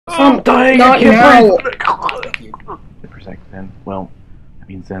I'm dying! Not now! Protect Zen. Well, I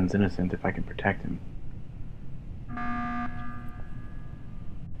mean Zen's innocent if I can protect him.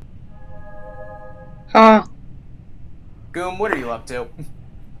 Huh. Goom, what are you up to?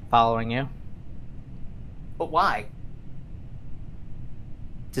 Following you. But why?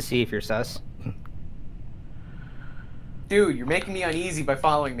 To see if you're sus. Dude, you're making me uneasy by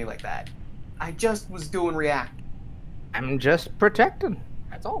following me like that. I just was doing react. I'm just protecting.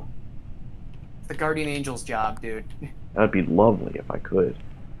 That's all. It's the Guardian Angel's job, dude. That'd be lovely if I could.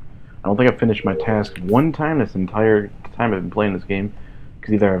 I don't think I've finished my task one time this entire time I've been playing this game.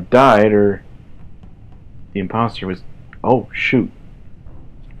 Because either I've died or the imposter was... Oh, shoot.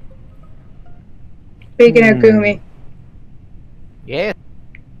 Speaking of Gumi. Yeah.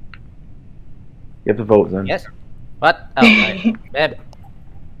 You have to vote, Zen. Yes. What? Oh, right. Bed.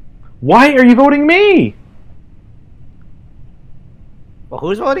 Why are you voting me? Well,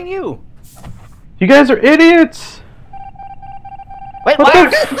 who's voting you? You guys are idiots! Wait, What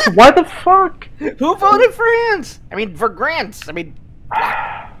what? the why the fuck? Who voted for Hans? I mean, for Grants. I mean...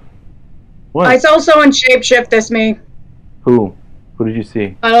 What? I saw someone shapeshift as me. Who? Who did you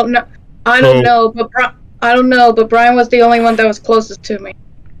see? I don't know. I don't know, but Brian was the only one that was closest to me.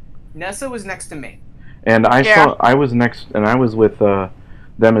 Nessa was next to me. And I was next, and I was with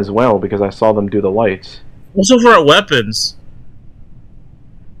them as well because I saw them do the lights. What's over at weapons?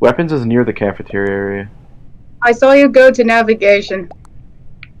 Weapons is near the cafeteria area. I saw you go to navigation.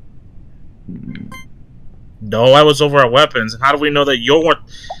 No, I was over at weapons. And how do we know that you're?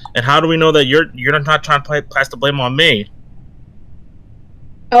 And how do we know that you're not trying to pass the blame on me?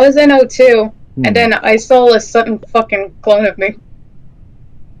 I was in O2, and then I saw a sudden fucking clone of me.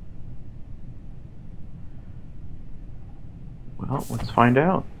 Well, let's find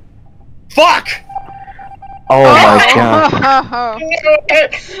out. Fuck! Oh my god!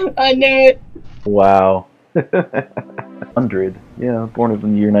 I knew it. Wow. 100. Yeah, born in the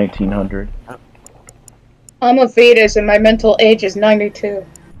year 1900. I'm a fetus, and my mental age is 92.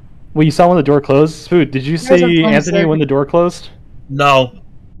 Well, you saw when the door closed? Food, did you see Anthony when the door closed? No.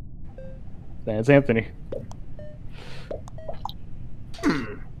 That's Anthony.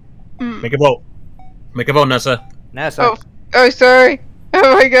 Make a vote. Make a vote, Nessa. Nessa. Oh, sorry.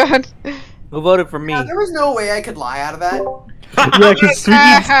 Oh my god. Who voted for me? There was no way I could lie out of that. Yeah, because we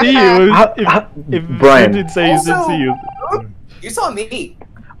didn't see you. If Brian. did say he didn't see you. You saw me.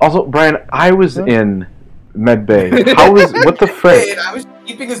 Also, Brian, I was in Med Bay. How was... What the frick? I was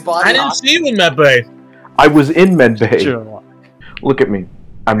keeping his body I didn't off. see you in that bay. I was in Med Bay. Sure. Look at me.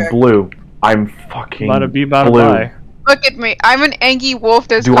 I'm blue. I'm fucking Bada bee, bada blue. bye. Look at me. I'm an Angie Wolf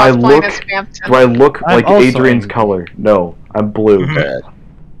that's Do I cosplaying look... as Phantom. Do I look I'm like also Adrian's angry. color? No. I'm blue.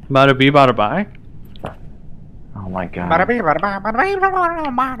 Bada bee, bada bye. Oh my god.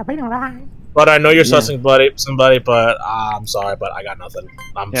 But I know you're sussing somebody, but I'm sorry, but I got nothing.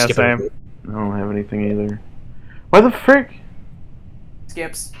 I'm Yeah, skipping. same. I don't have anything either. Why the frick?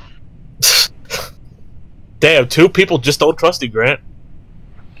 Skips. Damn, two people just don't trust you, Grant.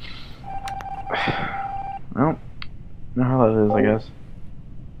 Well, you know how that is, I guess.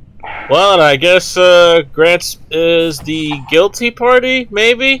 Well, I guess Grant is the guilty party,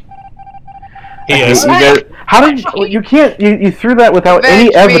 maybe? He is. You guys, how did you... You can't... You threw that without any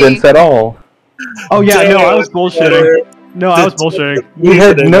Avenge me. evidence at all. Oh yeah, no, I was bullshitting. No, I was bullshitting.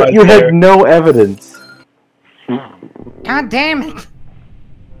 You had no evidence. God damn it!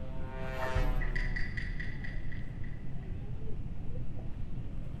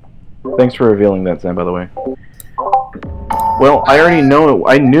 Thanks for revealing that, Zen, by the way. Well, I already know it.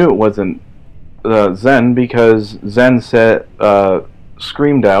 I knew it wasn't Zen because Zen said,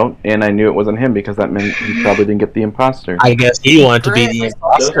 screamed out, and I knew it wasn't him because that meant he probably didn't get the imposter. I guess he wanted to be the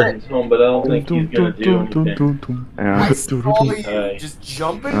imposter. But I don't think he's gonna do anything. Yeah. I saw you just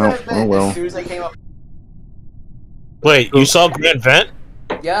jumping Oh, that vent oh well. as soon as I came up. Wait, you saw Grant vent?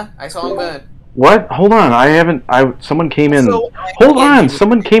 Yeah, I saw him vent. What? Hold on, I haven't... Someone came in... So, Hold on,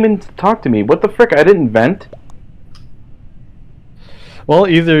 someone came in to talk to me. What the frick? I didn't vent. Well,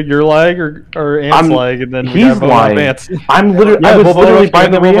 either your lag or Ant's lag, and then we He's gotta vote on lying. Ants. I'm literally... Yeah, I was we'll vote literally on- by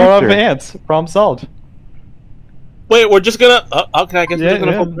and the then we'll vote on reactor. Ants. Problem solved. Wait, we're just gonna... okay, I guess we're Yeah, just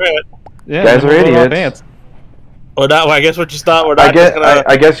gonna yeah. vote Grant. Yeah, Guys then are we'll vote on idiots. Ants. Or not, I guess we're just not... We're not I guess, just gonna...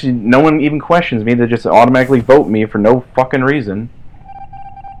 I guess no one even questions me. They just automatically vote me for no fucking reason.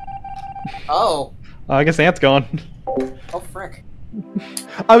 Oh. I guess Ant's gone. Oh, frick.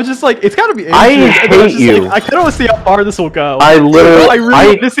 I was just like, it's gotta be. I Adrian, and then I was hate just you. Like, I kind of want to see how far this will go. I literally... I really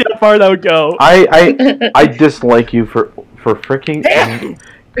want to see how far that would go. I dislike you for freaking...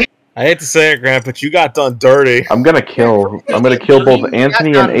 I hate to say it, Grant, but you got done dirty. I'm gonna kill both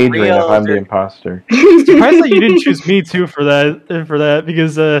Anthony and Adrian if I'm the imposter. Surprised that you didn't choose me too for that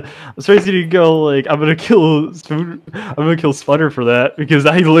because I'm surprised you didn't go like I'm gonna kill Sputter for that because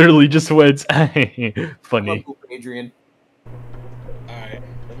I literally just went funny. Adrian. Alright,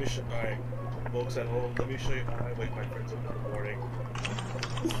 let me show. Alright, folks at home, let me show you how I wake my friends up in the morning.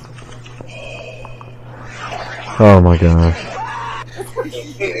 Oh my gosh.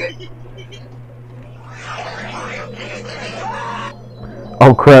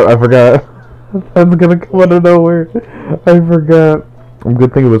 Oh crap, I forgot. That's gonna come out of nowhere. I forgot.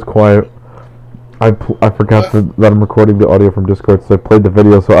 Good thing it was quiet. I forgot that I'm recording the audio from Discord, so I played the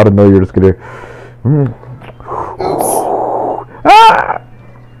video, so I didn't know you were just gonna hear. Ah!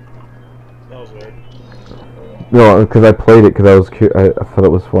 That was weird. No, because I played it because I was I thought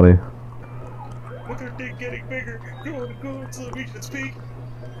it was funny. Look at her dick getting bigger. Go until it reaches its peak.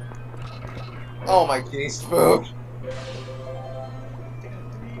 Oh my jeez, Spook. They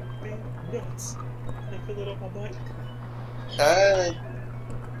got 3 big nuts. Can I fill it up on that?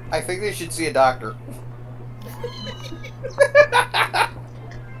 I think they should see a doctor.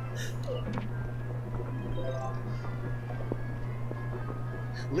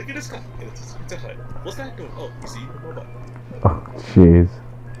 Look at this guy. It's a hut. What's that doing? Oh, you see the robot. Oh, jeez.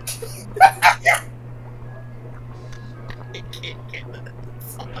 It can't get that.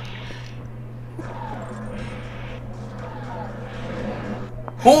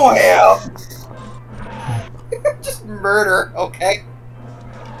 Oh hell! Just murder, okay?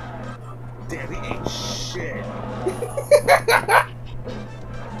 Damn, he ain't shit.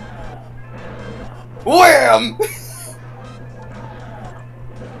 Wham!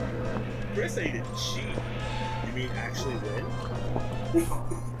 Chris ain't a cheat. You mean actually win?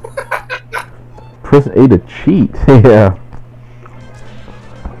 Press A to cheat. Yeah.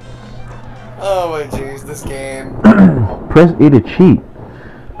 Oh my jeez, this game. Press A to cheat.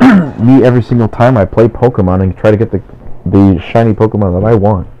 Me every single time I play Pokemon and try to get the shiny Pokemon that I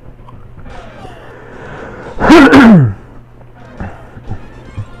want.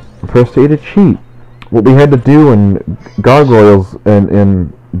 Press A to cheat. What we had to do in Gargoyles and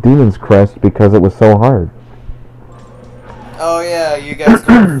in Demon's Crest because it was so hard. Oh yeah, you guys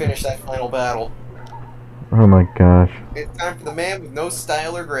couldn't finish that final battle. Oh my gosh. It's time for the man with no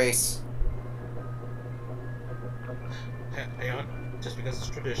style or grace. Hang on. Just because it's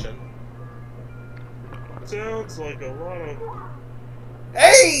tradition. Sounds like a lot of...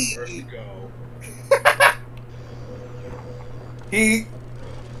 Hey! Where'd he go? He...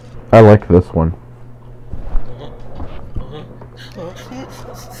 I like this one.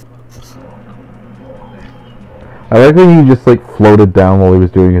 I like when he just like floated down while he was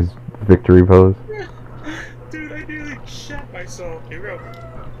doing his victory pose. Dude, I nearly shat myself. Here we go.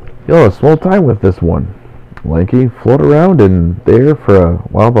 You'll have a small time with this one. Lanky, float around in there for a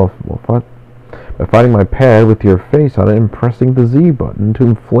while by finding my pad with your face on it and pressing the Z button to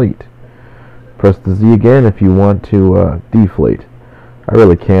inflate. Press the Z again if you want to deflate. I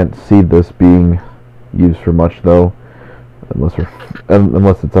really can't see this being used for much though, unless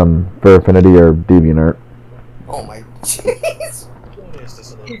it's on Fairfinity or DeviantArt. Oh my jeez!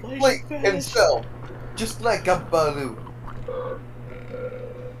 He played himself, just like a balloon.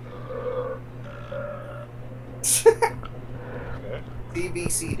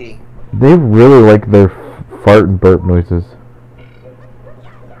 CBCD. They really like their fart and burp noises.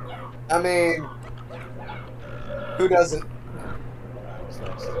 I mean, who doesn't?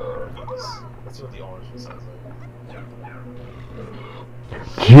 That's what the orange one sounds like.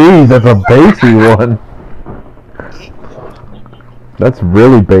 Jeez, that's a bassy one. That's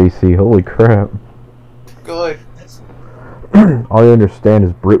really bassy. Holy crap. Good. All you understand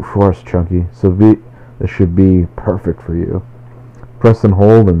is brute force, Chunky. So this should be perfect for you. Press and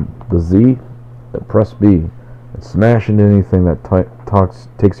hold and the Z, then press B, and smash into anything that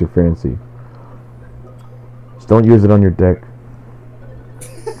takes your fancy. Just don't use it on your deck.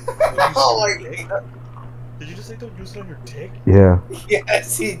 Oh my god. Did you just say don't use it on your dick? Yeah.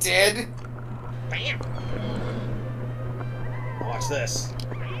 Yes, he did. Bam! Watch this.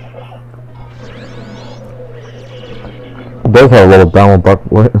 It does have a little Donald Duck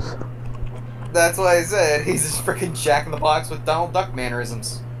voice. That's what I said. He's just freaking Jack in the Box with Donald Duck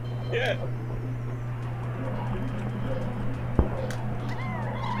mannerisms. Yeah.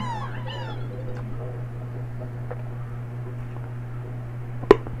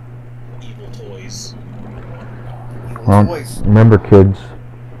 Evil toys. Remember, kids,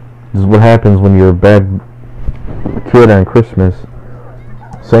 this is what happens when you're a bad kid on Christmas.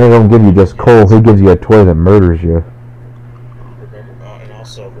 Santa don't give you just coal, he gives you a toy that murders you. Remember, and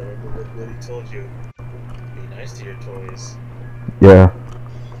also remember Yeah.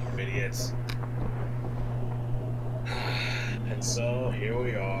 Idiots. And so here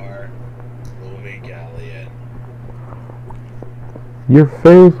we are, Gloomy Galleon. Your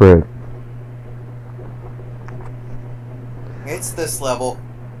favorite. It's this level.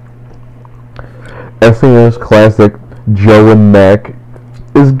 SNES classic Joe and Mac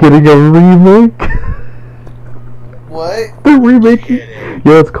is getting a remake. What? They're remaking.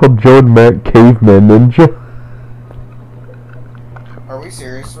 Yeah, it's called Joe and Mac Caveman Ninja. Are we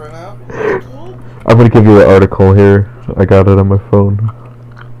serious right now? I'm gonna give you the article here. I got it on my phone.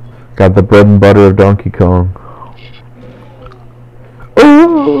 Got the bread and butter of Donkey Kong.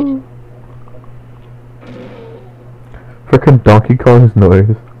 Oh! Frickin' Donkey Kong's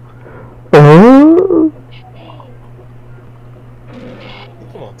noise. Oh!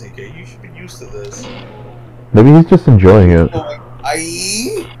 Come on, TK, you should be used to this. Maybe he's just enjoying it.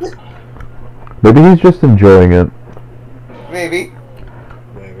 Maybe he's just enjoying it. Maybe.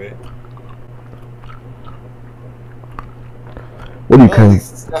 Maybe. What do you Well,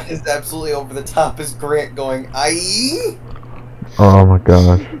 it's not as absolutely over the top as Grant going, aye? Oh my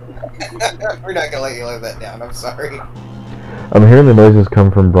god. We're not gonna let you live that down, I'm sorry. I'm hearing the noises come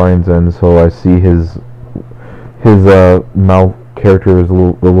from Brian's end, so I see his mouth character, the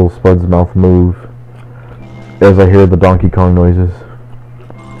little Spud's mouth move as I hear the Donkey Kong noises.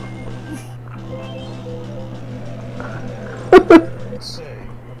 Say,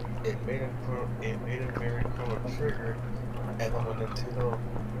 it made him very Chrono Trigger, and then when Nintendo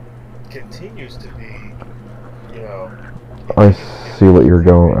continues to be, you know, I see what you're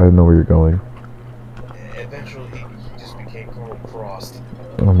going. I know where you're going. eventually he just became Chrono Crossed.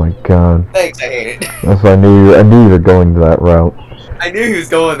 Oh my god. Thanks, I hate it. That's why I knew you were going that route. I knew he was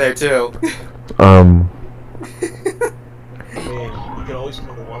going there too. I mean, you can always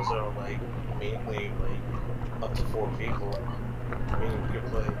play the ones that are like mainly like up to 4 people. I mean, we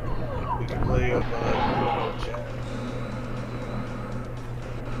can play chat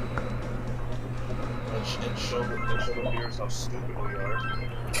and show the viewers how stupid we are.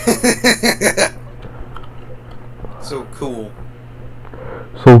 So cool.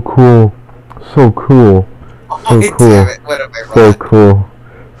 So cool. So cool. So Oh, cool. damn it. What am I So wrong? cool.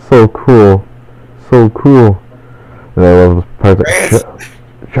 So cool. So cool. And I love the part that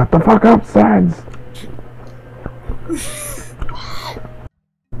shut the fuck up, Sans!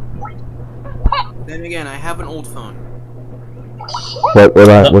 Then again, I have an old phone. What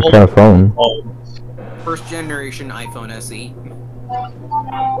kind of phone? First generation iPhone SE.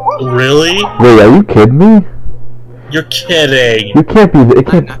 Really? Wait, are you kidding me? You're kidding. You can't be. It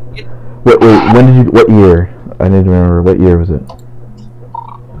can't. Wait. When did you? What year? I need to remember. What year was it?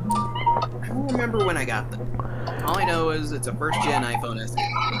 I don't remember when I got them. All I know is it's a first gen iPhone SE.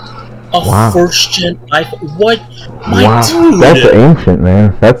 A first gen iPhone? What? My Wow, dude. that's ancient,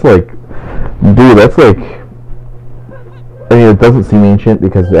 man. That's like, dude. That's like. I mean, it doesn't seem ancient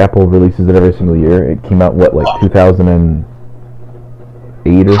because Apple releases it every single year. It came out what, like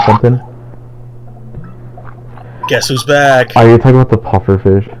 2008 or something. Guess who's back? Are you talking about the puffer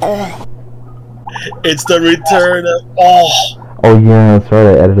fish? It's the return of. Oh yeah, that's right.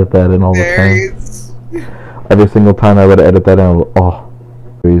 I edited that in all the time. Every single time I would edit that in,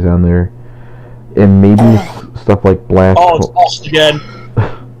 he's on there, and maybe stuff like Black. Oh, it's lost again.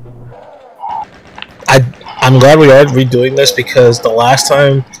 I'm glad we are redoing this because the last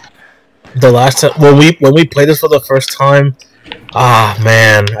time when we played this for the first time,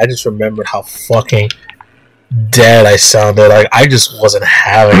 man, I just remembered how fucking dead I sounded. Like I just wasn't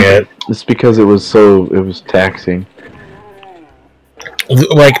having it. It's because it was taxing.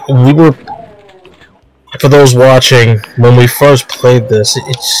 Like we were, for those watching, when we first played this,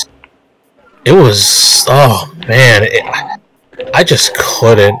 it was, oh man, I just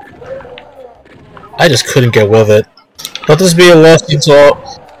couldn't. I just couldn't get with it. Let this be a lesson to all.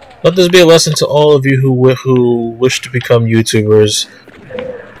 Let this be a lesson to all of you who wish to become YouTubers.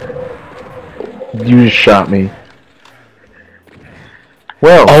 You just shot me.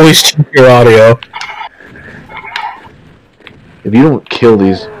 Well, always check your audio. If you don't kill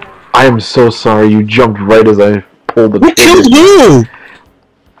these, I am so sorry. You jumped right as I pulled the trigger. Who killed you?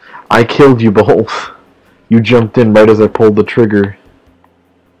 I killed you both. You jumped in right as I pulled the trigger.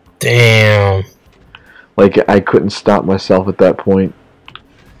 Damn. Like, I couldn't stop myself at that point.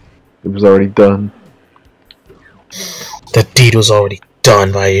 It was already done. The deed was already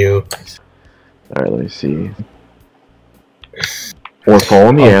done by you. Alright, let me see. Or fall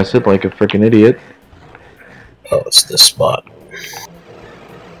in the acid like a freaking idiot. Oh, it's this spot.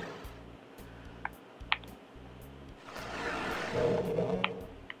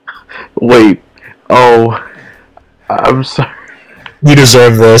 Wait. Oh. I'm sorry. You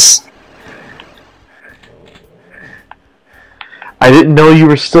deserve this. I didn't know you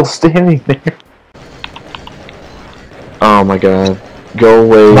were still standing there. Oh my god. Go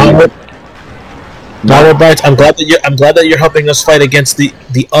away. Malwarebytes, I'm glad that you're helping us fight against the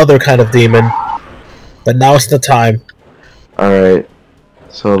other kind of demon. But now it's the time. Alright.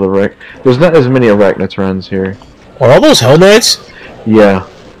 So there's not as many Arachnotrons here. Are all those Hell Knights? Yeah.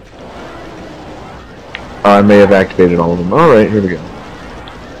 I may have activated all of them. Alright, here we go.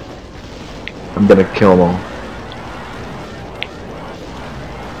 I'm gonna kill them all.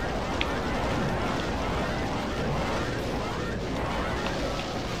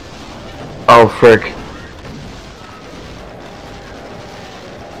 Oh, frick.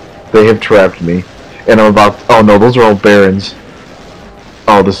 They have trapped me. And I'm about... Oh no, those are all Barons.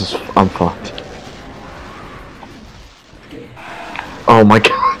 Oh, this is... I'm fucked. Oh my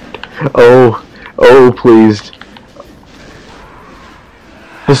god. Oh. Oh, please.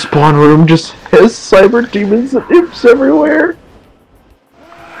 The spawn room just has cyber demons and imps everywhere.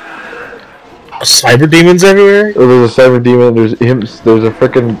 Cyber demons everywhere? Oh, there's a cyber demon, there's imps, there's a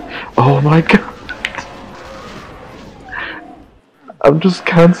frickin'... Oh my god. I'm just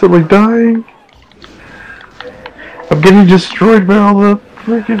constantly dying. I'm getting destroyed by all the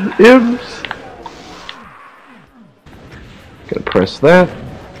frickin' imps. Gonna press that.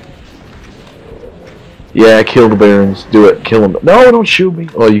 Yeah, kill the Barons. Do it. Kill them. No, don't shoot me.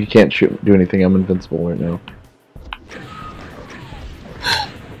 Oh, you can't do anything. I'm invincible right now.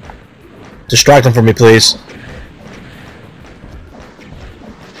 Distract them for me, please.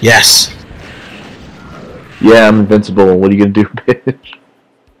 Yes. Yeah, I'm invincible. What are you gonna do, bitch?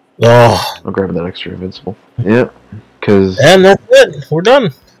 Oh. I'm grabbing that extra invincible. Yep. Cause. And that's it. We're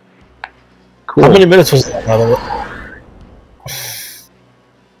done. Cool. How many minutes was that, by the way?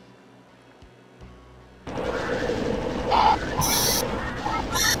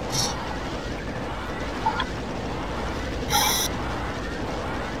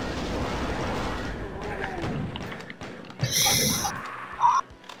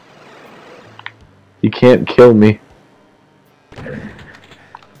 You can't kill me.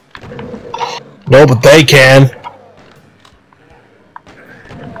 No, but they can.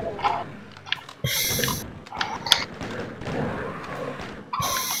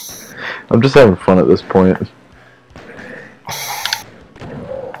 I'm just having fun at this point.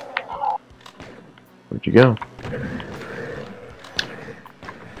 Where'd you go?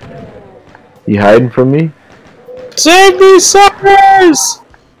 You hiding from me? Save me, suckers!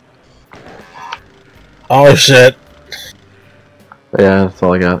 Oh shit. Yeah, that's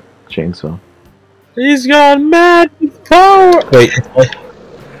all I got. Chainsaw. He's got mad power! Wait,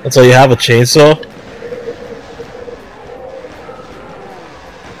 that's all you have, a chainsaw?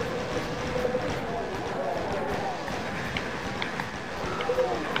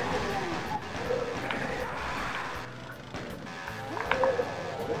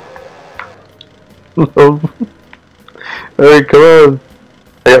 Alright, come on.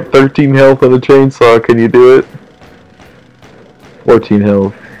 I got 13 health on a chainsaw, can you do it? 14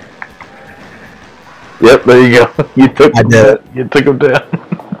 health. Yep, there you go. You took him down. You took him down.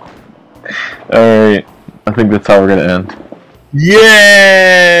 Alright. I think that's how we're gonna end.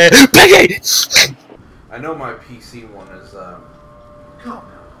 Yeah! Peggy! I know my PC one is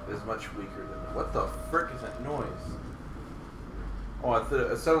much weaker than... What the frick is that noise? Oh,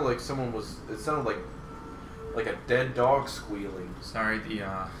 it sounded like someone was... It sounded like a dead dog squealing. Sorry, the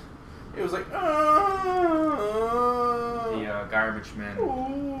It was like... garbage men.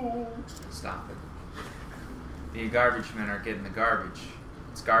 Ooh. Stop it. The garbage men are getting the garbage.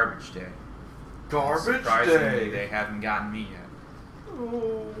 It's garbage day. Garbage Surprisingly, day. they haven't gotten me yet.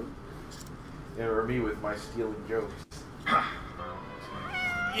 Ooh. Yeah, or me with my stealing jokes.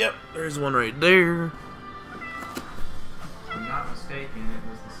 Yep, there's one right there. If I'm not mistaken, it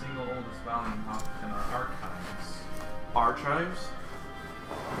was the single oldest volume in our archives. Archives?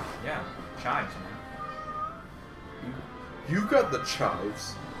 Yeah, chives, man. You got the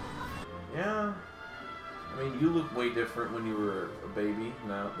chives. Yeah. I mean, you look way different when you were a baby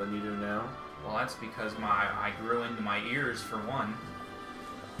now than you do now. Well, that's because I grew into my ears for one.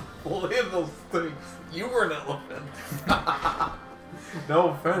 Well, look at those things. You were an elephant. No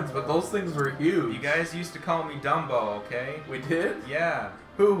offense, but those things were huge. You guys used to call me Dumbo, okay? We did? Yeah.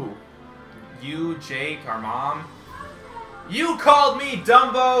 Who? You, Jake, our mom. You called me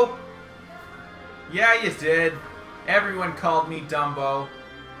Dumbo! Yeah, you did. Everyone called me Dumbo.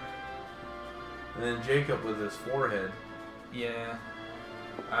 And then Jacob with his forehead. Yeah.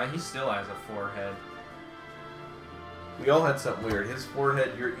 He still has a forehead. We all had something weird. His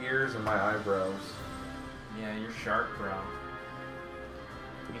forehead, your ears, and my eyebrows. Yeah, you're sharp, bro.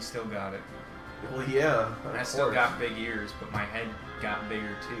 He still got it. Well, yeah. I still got big ears, but my head got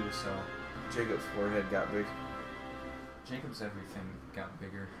bigger too, so... Jacob's forehead got big. Jacob's everything got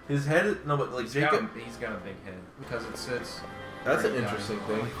bigger. His head, no, but like He's Jacob... he's got a big head. Because it sits... That's right an interesting down.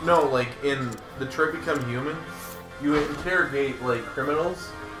 thing. No, like, in Detroit Become Human, you interrogate, like, criminals,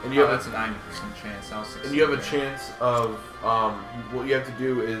 and you have that's a 90% chance. I'll succeed. and you have a chance of, what you have to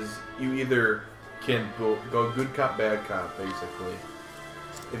do is, you either can go good cop, bad cop, basically.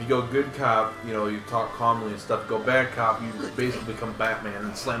 If you go good cop, you know, you talk calmly and stuff. Go bad cop, you basically become Batman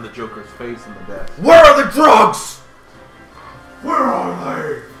and slam the Joker's face in the desk. Where are the drugs? Where are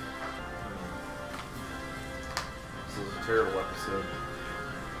they? This is a terrible episode.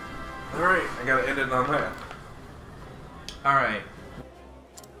 Alright, I gotta end it on that. Alright.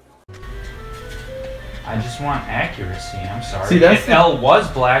 I just want accuracy, I'm sorry. See, that's if L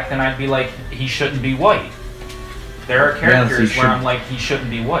was black, then I'd be like, he shouldn't be white. There are characters where I'm like, he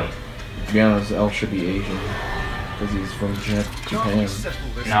shouldn't be white. To be honest, L should be Asian. Because he's from Japan.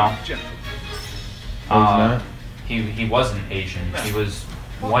 No. Oh, he's not? He wasn't Asian. He was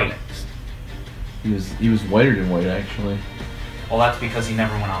white. He was whiter than white, actually. Well, that's because he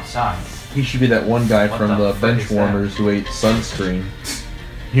never went outside. He should be that one guy What from the the fuck is bench that? warmers who ate sunscreen.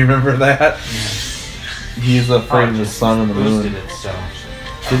 You remember that? He's afraid of the sun and the moon. Boosted it, so.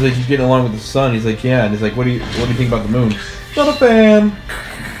 He's like, you getting along with the sun? He's like, yeah. And he's like, what do you think about the moon? Not a fan.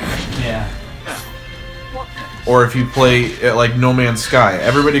 Yeah. Or if you play like No Man's Sky,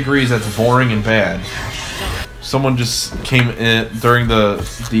 everybody agrees that's boring and bad. Someone just came in during the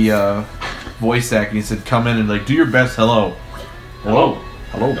voice acting. He said, "Come in and like do your best. Hello, hello,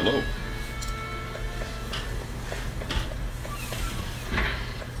 hello, hello."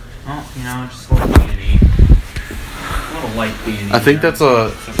 Well, you know, just a little B&E. A little light B&E. I think that's a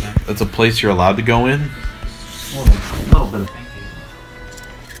okay. that's a place you're allowed to go in. A little bit of. Thank you.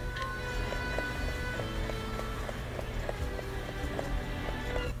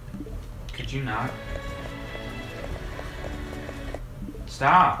 Could you not?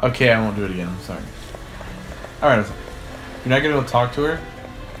 Stop. Okay, I won't do it again. I'm sorry. All right, you're not gonna be able to talk to her.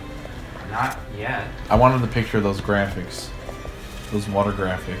 Not yet. I wanted the picture of those graphics, those water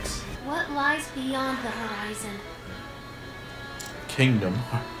graphics. What lies beyond the horizon? Kingdom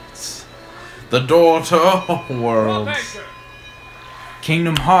Hearts, the door to all worlds.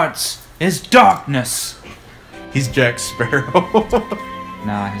 Kingdom Hearts is darkness. He's Jack Sparrow.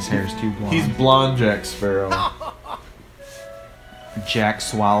 Nah, his hair's too blonde. He's blonde Jack Sparrow. Jack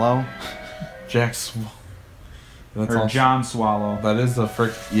Swallow. Jack Swallow. Or John Swallow. That is a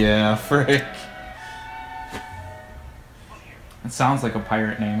frick. Yeah, frick. It sounds like a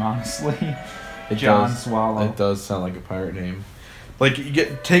pirate name, honestly. It John does. Swallow. It does sound like a pirate name. Like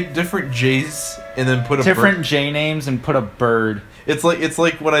you take different J's and then put a different bird. J names and put a bird. It's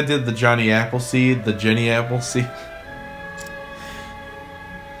like what I did the Johnny Appleseed, the Jenny Appleseed.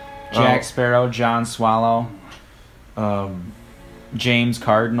 Jack Sparrow, John Swallow, James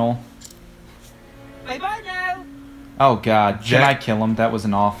Cardinal. Bye-bye now. Oh God, can Jack- I kill him? That was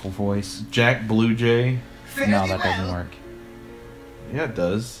an awful voice. Jack Blue Jay. No, that doesn't work. Yeah, it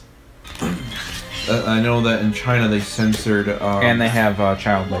does. I know that in China they censored. And they have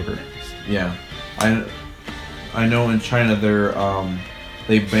child labor. Yeah, I know in China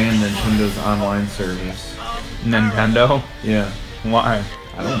they banned Nintendo's online service. Nintendo? Yeah. Why?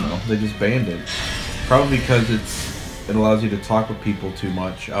 I don't know. They just banned it. Probably because it allows you to talk with people too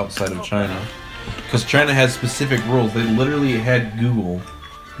much outside of China. Because China has specific rules. They literally had Google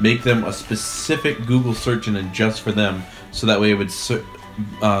make them a specific Google search engine just for them, so that way it would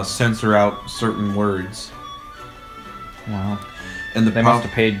censor out certain words. Wow. And They must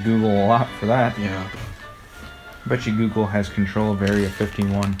have paid Google a lot for that. Yeah. Bet you Google has control of Area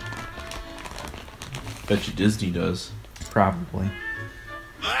 51. Bet you Disney does. Probably.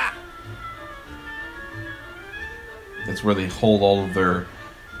 That's where they hold all of their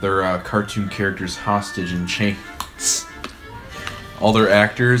cartoon characters hostage in chains. All their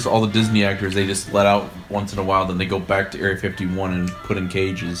actors, all the Disney actors, they just let out once in a while, then they go back to Area 51 and put in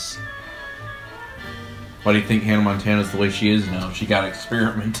cages. Why do you think Hannah Montana's the way she is now? She got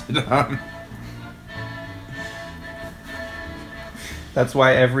experimented on. That's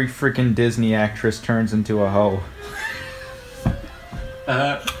why every freaking Disney actress turns into a hoe.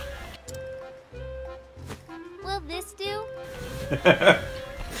 Will this do?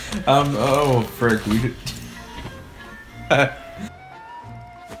 Oh, frick, we did...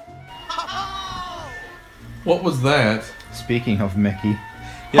 What was that? Speaking of Mickey.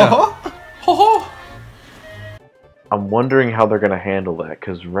 Yeah. I'm wondering how they're gonna handle that,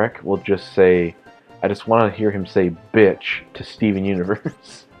 because Rek will just say, I just want to hear him say "bitch" to Steven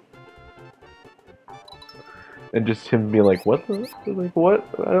Universe, and just him be like, "What the? Like what?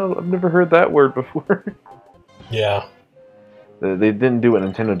 I've never heard that word before." Yeah. They didn't do what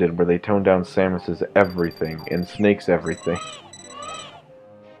Nintendo did, where they toned down Samus's everything and Snake's everything.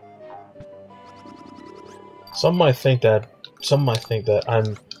 Some might think that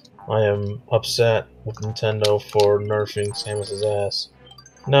I am upset with Nintendo for nerfing Samus's ass.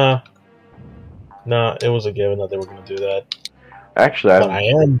 Nah, it was a given that they were going to do that. Actually, what I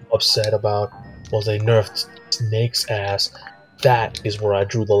am upset about was they nerfed Snake's ass. That is where I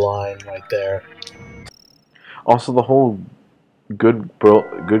drew the line right there. Also, the whole good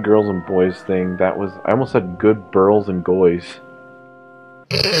girls and boys thing, that was... I almost said good burls and goys.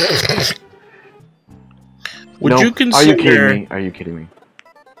 Would no, you consider... Are you kidding me? Are you kidding me?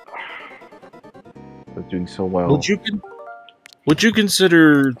 I was doing so well. Would you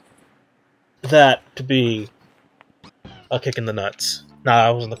consider that to be a kick in the nuts? Nah,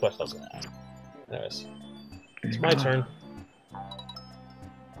 that wasn't the question I was going to ask. Anyways, it's my turn.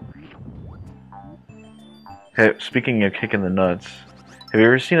 Hey, speaking of kicking the nuts, have you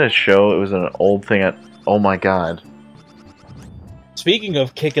ever seen a show? It was an old thing at... Oh my god. Speaking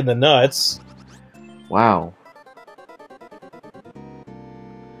of kicking the nuts... Wow.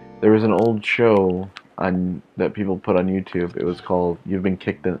 There was an old show on that people put on YouTube. It was called "You've Been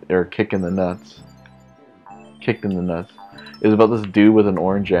Kicked in," or "Kicking the Nuts." Kicked in the nuts. It was about this dude with an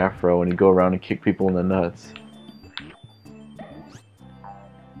orange afro, and he'd go around and kick people in the nuts.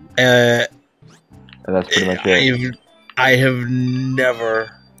 And that's pretty much it. I have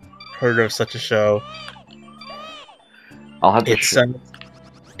never heard of such a show. I'll have to.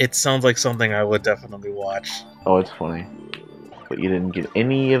 It sounds like something I would definitely watch. Oh, it's funny. But you didn't get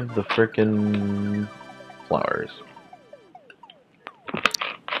any of the frickin' flowers.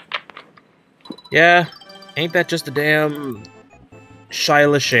 Yeah, ain't that just a damn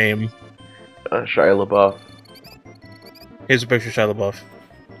Shia shame? Shia LaBeouf. Here's a picture of Shia LaBeouf.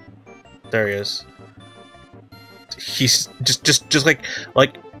 There he is. He's just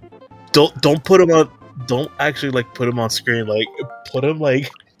like don't put him on. Don't actually like put him on screen. Like put him like.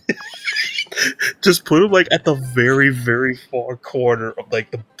 Just put him like at the very, very far corner of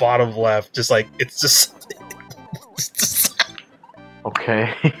like the bottom left. Just like it's just.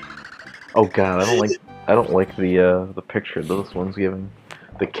 Okay. Oh god, I don't like the picture this one's giving.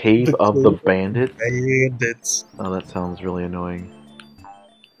 The Cave of the Bandits. Bandits. Oh, that sounds really annoying.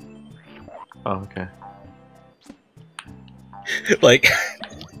 Oh, okay. Like,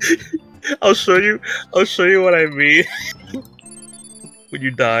 I'll show you what I mean when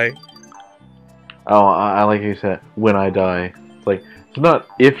you die. Oh, I like you said, when I die. It's like, it's not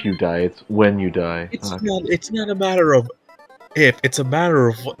if you die, it's when you die. It's not a matter of if, it's a matter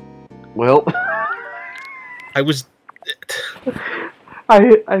of what. Well, I was... I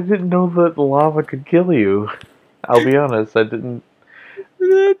didn't know that lava could kill you. I'll be honest, I didn't...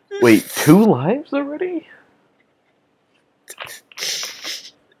 Wait, 2 lives already?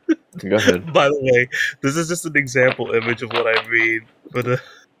 Go ahead. By the way, this is just an example image of what I mean, but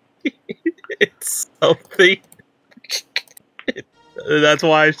it's something. That's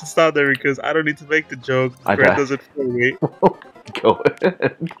why I should stop there, because I don't need to make the joke. Grant does it for me. Go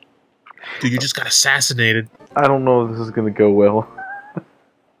ahead. Dude, you just got assassinated. I don't know if this is gonna go well.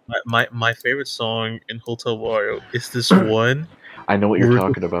 My favorite song in Hotel Mario is this one. I know what you're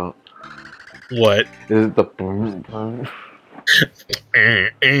talking about. What? Is it the...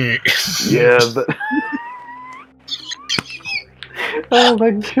 Yeah, oh,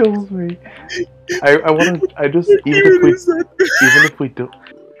 that kills me. I just, even if we don't...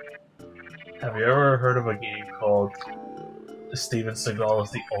 Have you ever heard of a game called Steven Seagal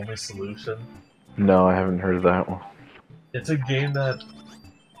is the Only Solution? No, I haven't heard of that one. It's a game that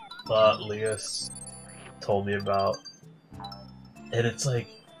Leas told me about, and it's like,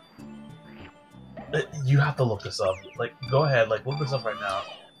 you have to look this up. Like, go ahead, like, look this up right now.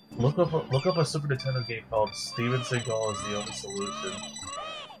 Look up a Super Nintendo game called Steven Seagal is the Only Solution.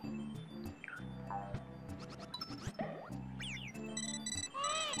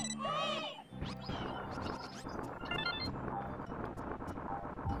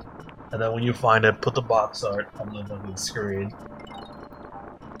 And then when you find it, put the box art on the fucking screen.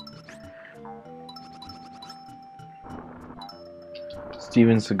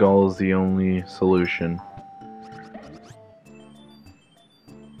 Steven Seagal is the only solution.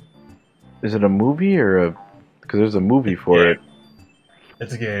 Is it a movie or a... Because there's a movie for it.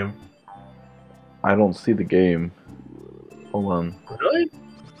 It's a game. I don't see the game. Hold on. Really?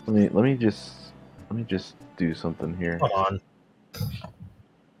 Let me just do something here. Hold on.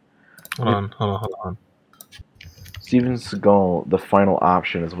 Hold on. Steven Seagal, the final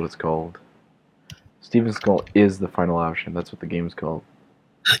option is what it's called. Steven Seagal is the final option. That's what the game's called.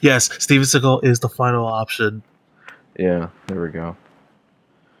 Yes, Steven Seagal is the final option. Yeah, there we go.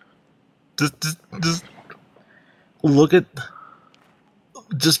 Just look at...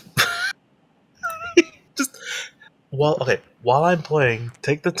 Just while I'm playing,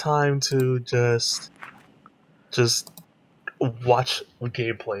 take the time to just watch a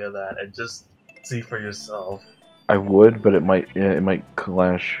gameplay of that and just see for yourself. I would, but it might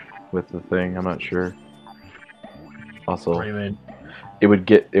clash with the thing. I'm not sure. Also, What do you mean? it would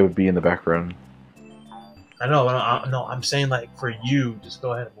be in the background. I know, no, I'm saying like for you, just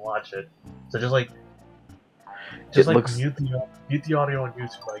go ahead and watch it. So just mute the audio on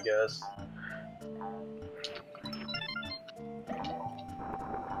YouTube, I guess.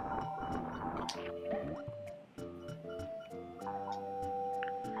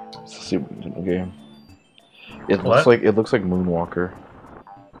 It's a Super Nintendo game. It looks like Moonwalker.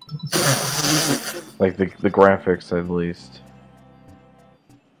 Like the graphics, at least.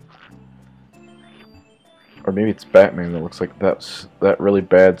 Or maybe it's Batman that looks like that really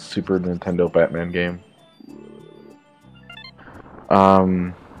bad Super Nintendo Batman game.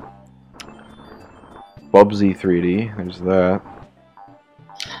 Bubsy 3D, there's that.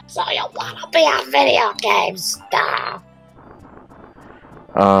 So you wanna be a video game star?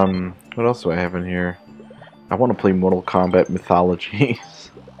 What else do I have in here? I want to play Mortal Kombat Mythologies.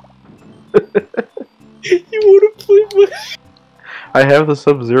 You wanna play? I have the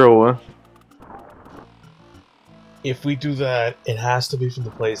Sub-Zero one. If we do that, it has to be from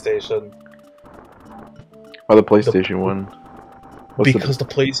the PlayStation. Oh, the PlayStation one. Because the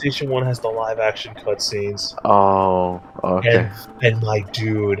PlayStation one has the live-action cutscenes. Oh, okay. And my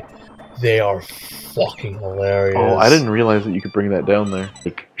dude, they are fucking hilarious. Oh, I didn't realize that you could bring that down there.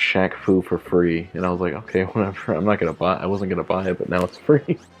 Like Shaq Fu for free, and I was like, okay, whatever. I wasn't gonna buy it, but now it's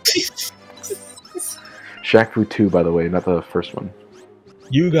free. Shaq Fu 2, by the way, not the first one.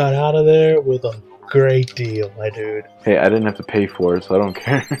 You got out of there with a great deal, my dude. Hey, I didn't have to pay for it, so I don't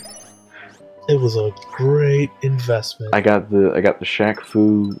care. It was a great investment. I got the Shaq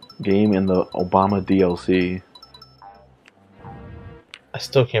Fu game and the Obama DLC. I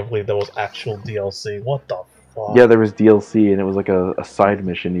still can't believe that was actual DLC. What the fuck? Yeah, there was DLC, and it was like a side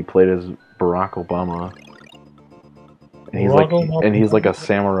mission. You played as Barack Obama, and he's like a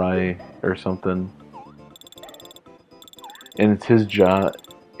samurai or something. And it's his job.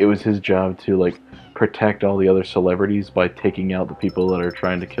 It was his job to like protect all the other celebrities by taking out the people that are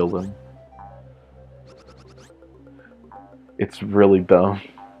trying to kill them. It's really dumb.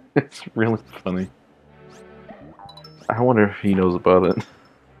 It's really funny. I wonder if he knows about it.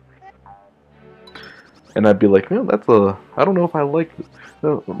 And I'd be like, man, I don't know if I like this.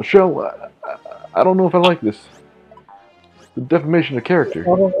 No, Michelle, I don't know if I like this. The defamation of character. I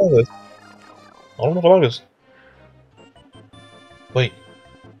don't know this. I don't know if I like this. Wait.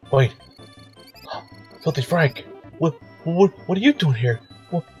 Filthy Frank, what are you doing here?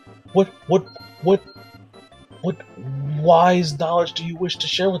 What wise knowledge do you wish to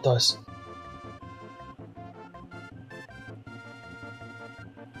share with us?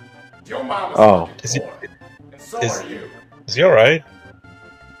 Your mama's oh. Is he you. Alright?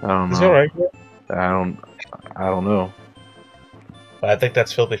 I don't know. Is he alright? I don't know. I think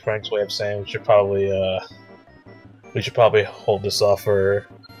that's Filthy Frank's way of saying we should probably hold this off for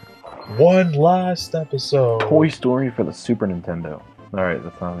one last episode. Toy Story for the Super Nintendo. Alright,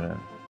 that's not it.